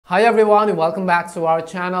Hi everyone and welcome back to our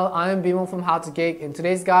channel. I am Bimo from How to Geek. In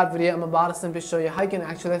today's guide video, I'm about to simply show you how you can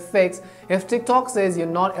actually fix if TikTok says you're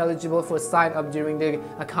not eligible for sign up during the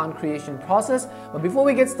account creation process. But before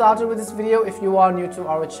we get started with this video, if you are new to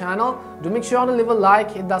our channel, do make sure to leave a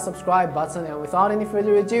like, hit that subscribe button, and without any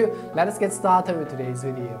further ado, let us get started with today's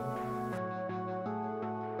video.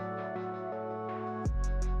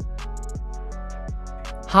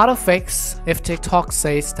 How to fix if TikTok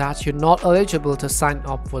says that you're not eligible to sign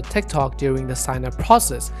up for TikTok during the sign up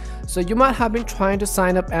process. So you might have been trying to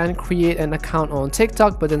sign up and create an account on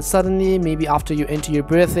TikTok, but then suddenly, maybe after you enter your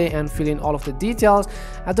birthday and fill in all of the details,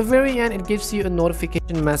 at the very end it gives you a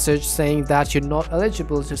notification message saying that you're not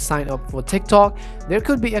eligible to sign up for TikTok. There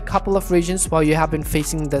could be a couple of reasons why you have been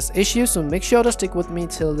facing this issue, so make sure to stick with me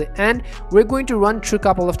till the end. We're going to run through a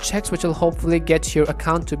couple of checks which will hopefully get your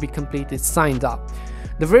account to be completely signed up.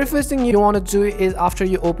 The very first thing you want to do is, after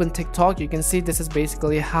you open TikTok, you can see this is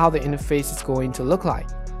basically how the interface is going to look like.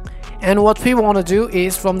 And what we want to do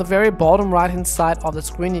is, from the very bottom right hand side of the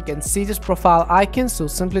screen, you can see this profile icon. So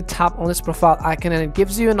simply tap on this profile icon and it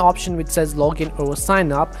gives you an option which says login or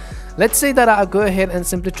sign up. Let's say that I'll go ahead and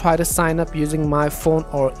simply try to sign up using my phone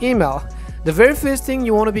or email. The very first thing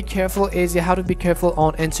you want to be careful is you have to be careful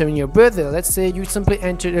on entering your birthday. Let's say you simply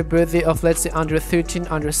entered a birthday of, let's say, under 13,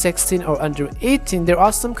 under 16 or under 18. There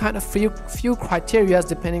are some kind of few criteria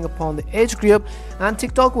depending upon the age group, and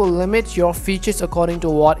TikTok will limit your features according to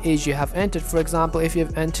what age you have entered. For example, if you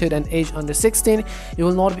have entered an age under 16, you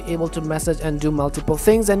will not be able to message and do multiple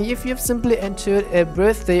things, and if you have simply entered a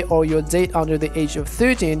birthday or your date under the age of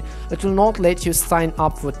 13, it will not let you sign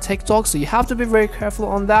up for TikTok. So you have to be very careful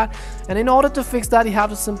on that. And in order to fix that, you have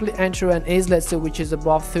to simply enter an age, let's say, which is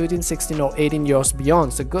above 13, 16 or 18 years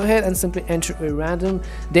beyond. So go ahead and simply enter a random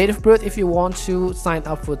date of birth if you want to sign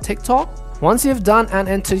up for TikTok. Once you've done and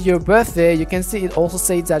entered your birthday, you can see it also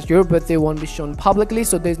says that your birthday won't be shown publicly,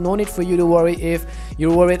 so there's no need for you to worry if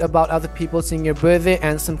you're worried about other people seeing your birthday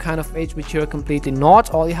and some kind of age which you're completely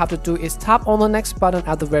not. All you have to do is tap on the next button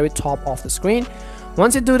at the very top of the screen.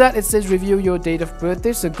 Once you do that, it says review your date of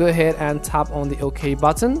birthday, so go ahead and tap on the OK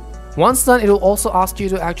button. Once done, it will also ask you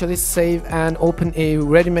to actually save and open a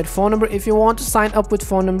ready-made phone number. If you want to sign up with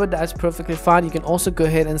phone number, that's perfectly fine. You can also go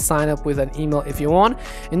ahead and sign up with an email if you want.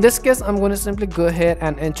 In this case, I'm going to simply go ahead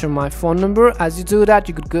and enter my phone number. As you do that,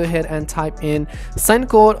 you could go ahead and type in send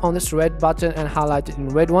code on this red button and highlight it in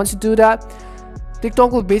red. Once you do that,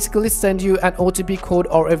 TikTok will basically send you an OTP code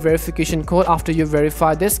or a verification code after you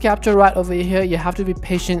verify this captcha right over here. You have to be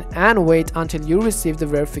patient and wait until you receive the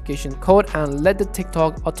verification code and let the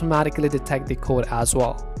TikTok automatically detect the code as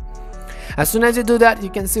well. As soon as you do that, you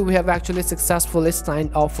can see we have actually successfully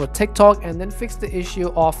signed up for TikTok and then fixed the issue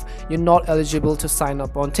of you're not eligible to sign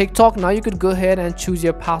up on TikTok. Now you could go ahead and choose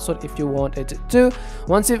your password if you wanted to.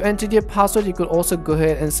 Once you've entered your password, you could also go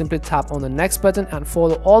ahead and simply tap on the next button and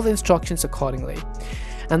follow all the instructions accordingly.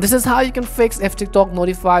 And this is how you can fix if TikTok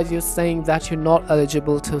notifies you saying that you're not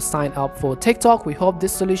eligible to sign up for TikTok. We hope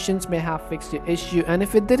these solutions may have fixed your issue, and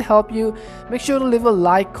if it did help you, make sure to leave a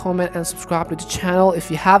like, comment and subscribe to the channel. If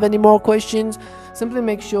you have any more questions, simply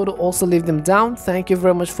make sure to also leave them down. Thank you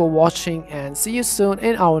very much for watching and see you soon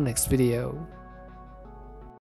in our next video.